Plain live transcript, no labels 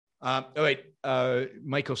All right,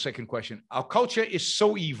 Michael, second question. Our culture is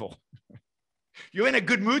so evil. You're in a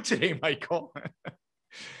good mood today, Michael.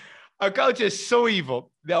 Our culture is so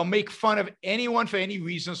evil. They'll make fun of anyone for any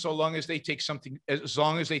reason, so long as they take something, as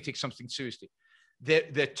long as they take something seriously.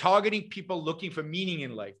 They're targeting people looking for meaning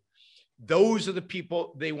in life. Those are the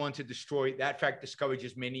people they want to destroy. That fact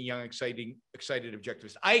discourages many young, excited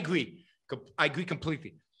objectivists. I agree. I agree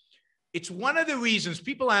completely. It's one of the reasons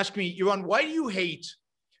people ask me, Yaron, why do you hate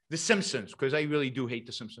The Simpsons? Because I really do hate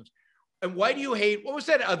The Simpsons. And why do you hate, what was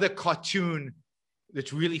that other cartoon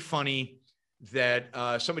that's really funny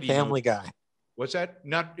that somebody Family Guy. What's that?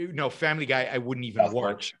 No, Family Guy. I wouldn't even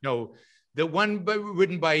watch. No, the one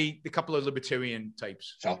written by a couple of libertarian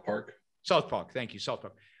types. South Park. South Park. Thank you, South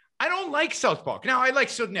Park. I don't like South Park. Now I like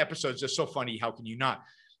certain episodes. They're so funny. How can you not?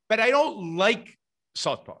 But I don't like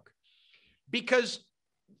South Park because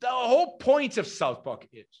the whole point of South Park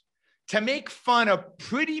is to make fun of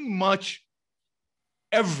pretty much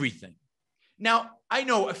everything. Now I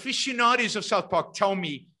know aficionados of South Park tell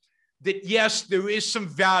me that, yes, there is some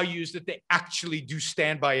values that they actually do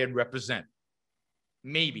stand by and represent.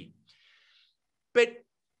 Maybe. But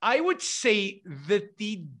I would say that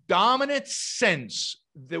the dominant sense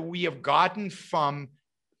that we have gotten from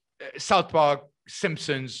South Park,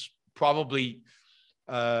 Simpsons, probably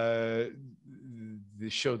the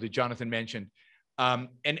show that Jonathan mentioned,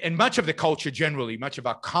 and much of the culture generally, much of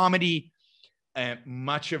our comedy,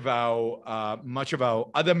 much of our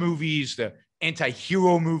other movies, the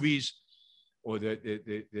anti-hero movies, or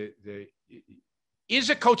is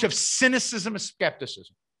a culture of cynicism and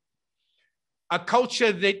skepticism. A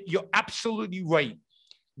culture that, you're absolutely right,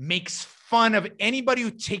 makes fun of anybody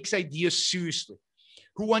who takes ideas seriously,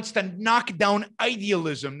 who wants to knock down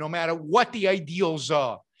idealism no matter what the ideals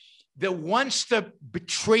are, that wants to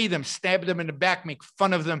betray them, stab them in the back, make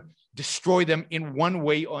fun of them, destroy them in one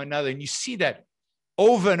way or another. And you see that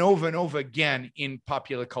over and over and over again in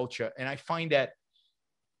popular culture. And I find that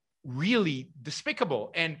really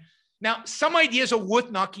despicable. And now some ideas are worth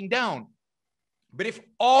knocking down, but if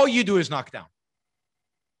all you do is knock down,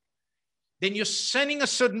 then you're sending a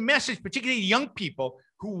certain message, particularly young people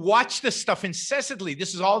who watch this stuff incessantly.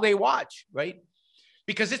 This is all they watch, right?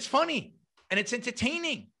 Because it's funny and it's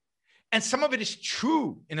entertaining. And some of it is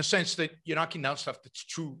true in a sense that you're knocking down stuff that's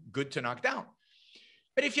true, good to knock down.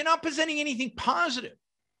 But if you're not presenting anything positive,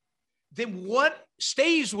 then what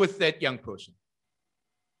stays with that young person?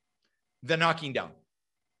 The knocking down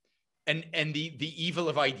and the evil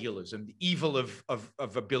of idealism, the evil of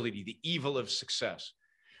ability, the evil of success.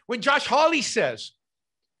 When Josh Hawley says,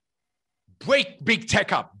 break big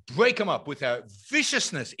tech up, break them up with a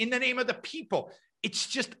viciousness in the name of the people, it's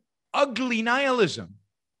just ugly nihilism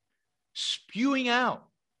spewing out,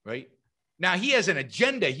 right? Now, he has an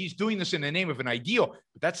agenda. He's doing this in the name of an ideal,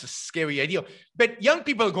 but that's a scary ideal. But young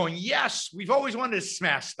people are going, yes, we've always wanted to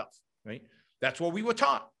smash stuff, right? That's what we were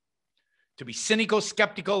taught. To be cynical,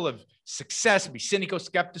 skeptical of success, be cynical,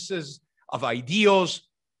 skepticism of ideals.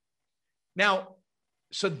 Now,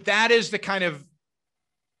 so that is the kind of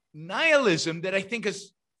nihilism that I think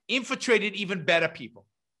has infiltrated even better people.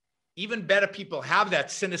 Even better people have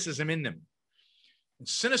that cynicism in them. And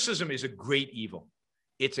cynicism is a great evil.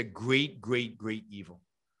 It's a great, great, great evil.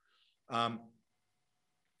 And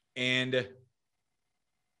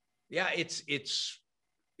yeah, it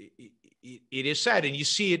is sad. And you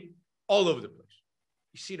see it all over the place.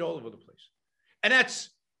 You see it all over the place. And that's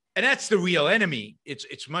the real enemy.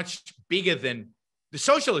 It's much bigger than the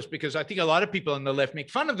socialists, because I think a lot of people on the left make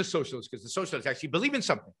fun of the socialists because the socialists actually believe in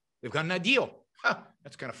something. They've got an ideal.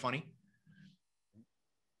 That's kind of funny.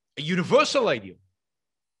 A universal ideal.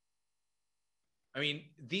 I mean,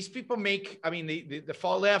 these people make, the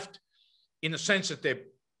far left, in the sense that they're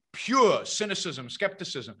pure cynicism,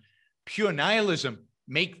 skepticism, pure nihilism,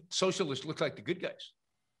 make socialists look like the good guys.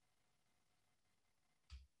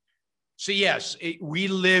 So yes,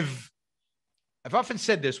 I've often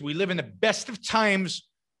said this, we live in the best of times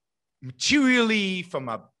materially, from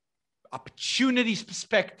a opportunities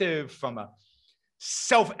perspective, from a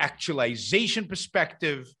self-actualization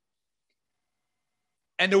perspective,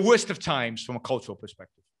 and the worst of times from a cultural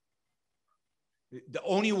perspective. The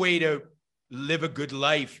only way to live a good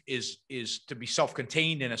life is to be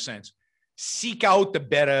self-contained in a sense. Seek out the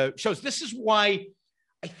better shows. This is why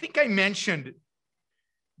I think I mentioned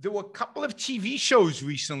there were a couple of TV shows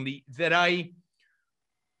recently that I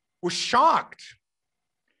was shocked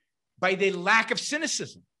by the lack of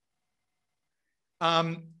cynicism.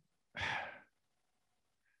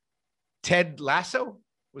 Ted Lasso,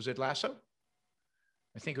 was it Lasso?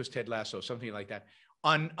 I think it was Ted Lasso, something like that,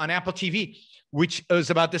 on Apple TV, which is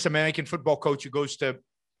about this American football coach who goes to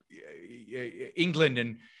England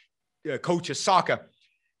and coaches soccer,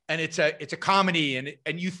 and it's a comedy,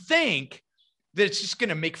 and you think that it's just going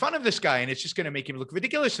to make fun of this guy, and it's just going to make him look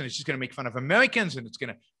ridiculous, and it's just going to make fun of Americans, and it's going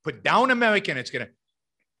to put down American.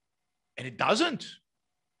 And it doesn't.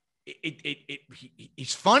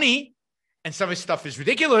 He's funny, and some of his stuff is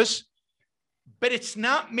ridiculous, but it's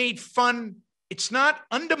not made fun. It's not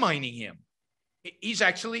undermining him. He's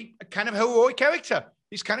actually a kind of heroic character.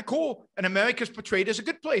 He's kind of cool. And America's portrayed as a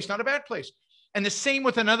good place, not a bad place. And the same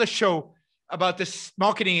with another show about this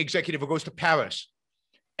marketing executive who goes to Paris.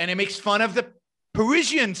 And it makes fun of the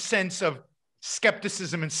Parisian sense of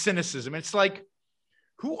skepticism and cynicism. It's like,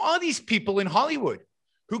 who are these people in Hollywood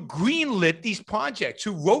who greenlit these projects,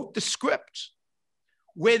 who wrote the scripts,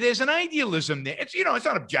 where there's an idealism there? It's, it's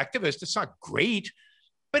not objectivist. It's not great,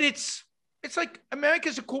 but it's like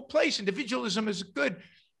America's a cool place. Individualism is good.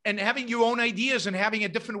 And having your own ideas and having a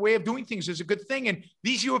different way of doing things is a good thing. And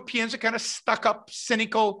these Europeans are kind of stuck up,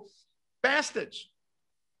 cynical bastards.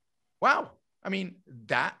 Wow. I mean,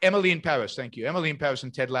 that Emily in Paris. Thank you. Emily in Paris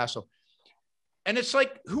and Ted Lasso. And it's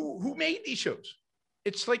like, who made these shows?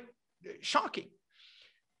 It's like shocking.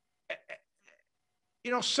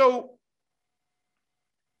 So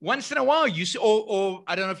once in a while you see, or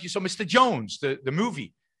I don't know if you saw Mr. Jones, the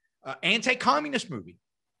movie, anti-communist movie,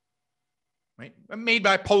 right? Made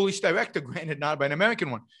by a Polish director, granted not by an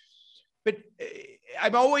American one. But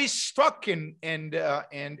I'm always struck and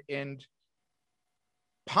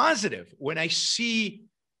positive when I see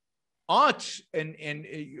art and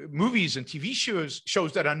movies and TV shows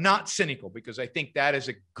that are not cynical, because I think that is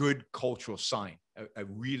a good cultural sign, a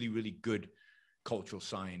really, really good cultural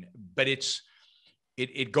sign. But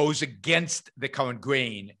it goes against the current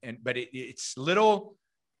grain, but it's little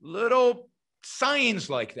signs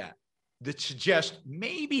like that suggest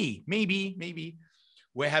maybe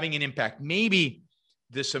we're having an impact. Maybe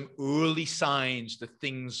there's some early signs that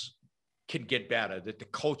things can get better, that the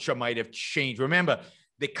culture might have changed. Remember,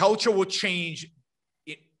 the culture will change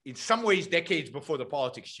in some ways decades before the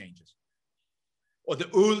politics changes, or the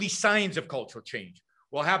early signs of cultural change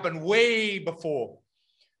will happen way before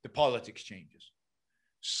the politics changes.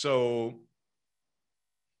 So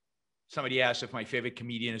somebody asked if my favorite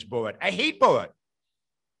comedian is Borat. I hate Borat.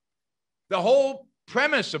 The whole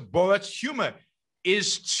premise of Borat's humor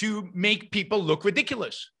is to make people look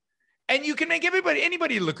ridiculous. And you can make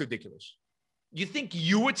anybody look ridiculous. You think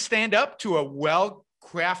you would stand up to a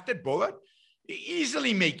well-crafted Borat?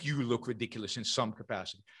 Easily make you look ridiculous in some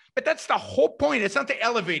capacity. But that's the whole point. It's not to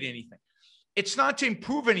elevate anything. It's not to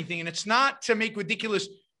improve anything. And it's not to make ridiculous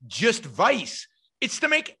just vice. It's to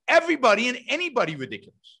make everybody and anybody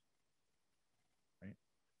ridiculous. Right?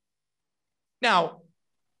 Now,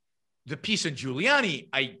 the piece on Giuliani,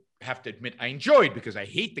 I have to admit, I enjoyed, because I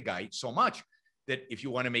hate the guy so much that if you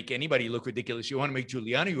want to make anybody look ridiculous, you want to make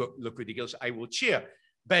Giuliani look ridiculous, I will cheer.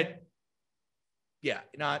 But yeah,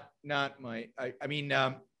 not my, I mean,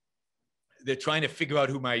 they're trying to figure out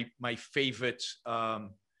who my favorite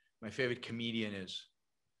comedian is.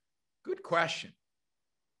 Good question.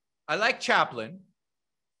 I like Chaplin.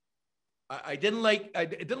 I didn't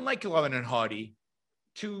like Lauren and Hardy.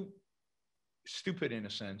 Too stupid in a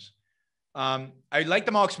sense. I like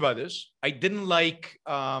the Marx Brothers. I didn't like,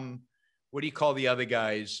 what do you call the other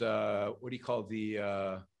guys? What do you call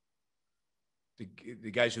the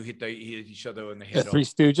guys who hit each other in the head? The Three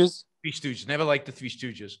Stooges? Three Stooges. Never liked the Three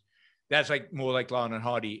Stooges. That's like more like Lauren and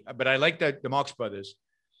Hardy. But I liked the Marx Brothers.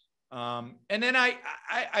 And then I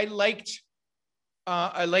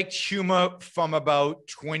liked humor from about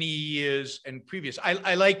 20 years and previous.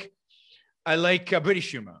 I like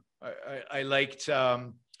British humor. I liked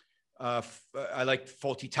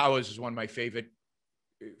Fawlty Towers is one of my favorite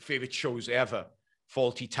shows ever.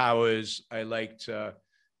 Fawlty Towers. I liked a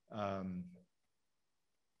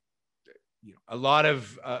lot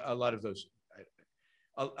of those.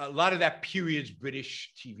 A lot of that period's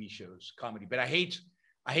British TV shows, comedy. But I hate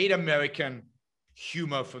American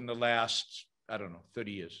humor from the last, I don't know,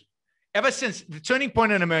 30 years. Ever since the turning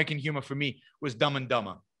point in American humor for me was Dumb and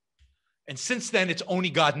Dumber. And since then, it's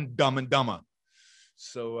only gotten Dumb and Dumber.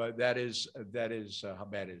 So that is how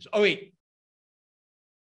bad it is. Oh, wait.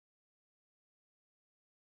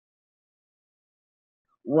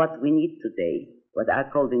 What we need today, what I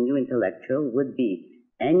call the new intellectual, would be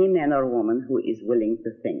any man or woman who is willing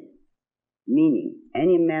to think. Meaning,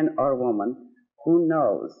 any man or woman who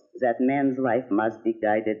knows that man's life must be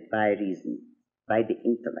guided by reason, by the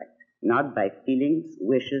intellect, not by feelings,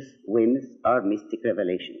 wishes, whims, or mystic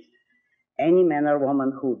revelations. Any man or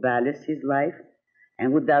woman who values his life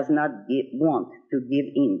and who does not want to give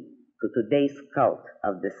in to today's cult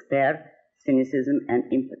of despair, cynicism, and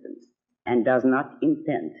impotence. and does not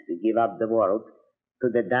intend to give up the world to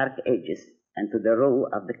the dark ages and to the rule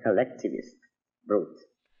of the collectivist brute.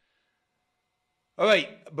 All right,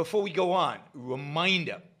 before we go on,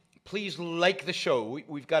 reminder, please like the show.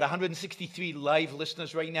 We've got 163 live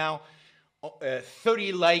listeners right now,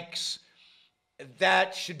 30 likes.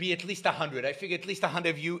 That should be at least 100. I figure at least 100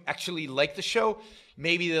 of you actually like the show.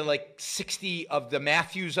 Maybe there are like 60 of the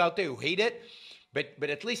Matthews out there who hate it, but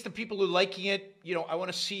at least the people who are liking it, you know, I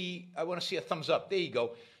want to see a thumbs up. There you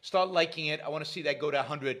go. Start liking it. I want to see that go to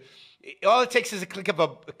 100. All it takes is a click of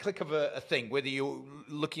a thing. Whether you're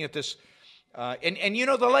looking at this, and you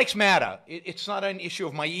know, the likes matter. It's not an issue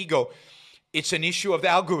of my ego. It's an issue of the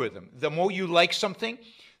algorithm. The more you like something,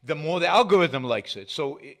 the more the algorithm likes it.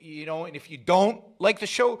 So, you know, and if you don't like the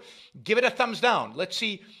show, give it a thumbs down. Let's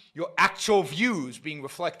see your actual views being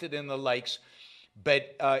reflected in the likes.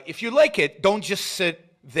 But if you like it, don't just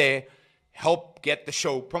sit there. Help get the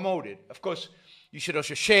show promoted. Of course, you should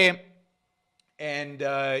also share, and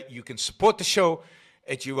you can support the show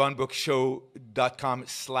at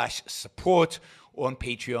JeronBrooksShow.com/support, or on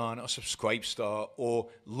Patreon or Subscribestar or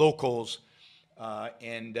Locals.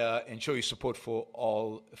 And show your support for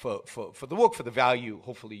the work, for the value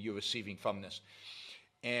hopefully you're receiving from this.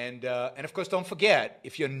 And of course, don't forget,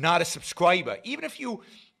 if you're not a subscriber, even if you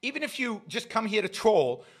just come here to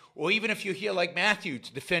troll, or even if you're here like Matthew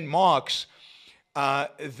to defend Marx,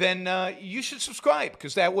 then you should subscribe,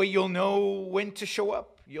 because that way you'll know when to show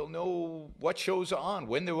up. You'll know what shows are on,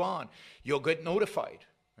 when they're on. You'll get notified,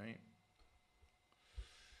 right?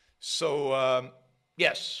 So,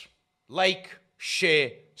 yes, like,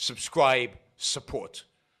 share, subscribe, support.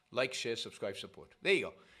 Like, share, subscribe, support. There you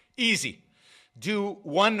go. Easy. Do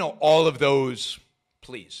one or all of those,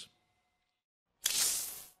 please.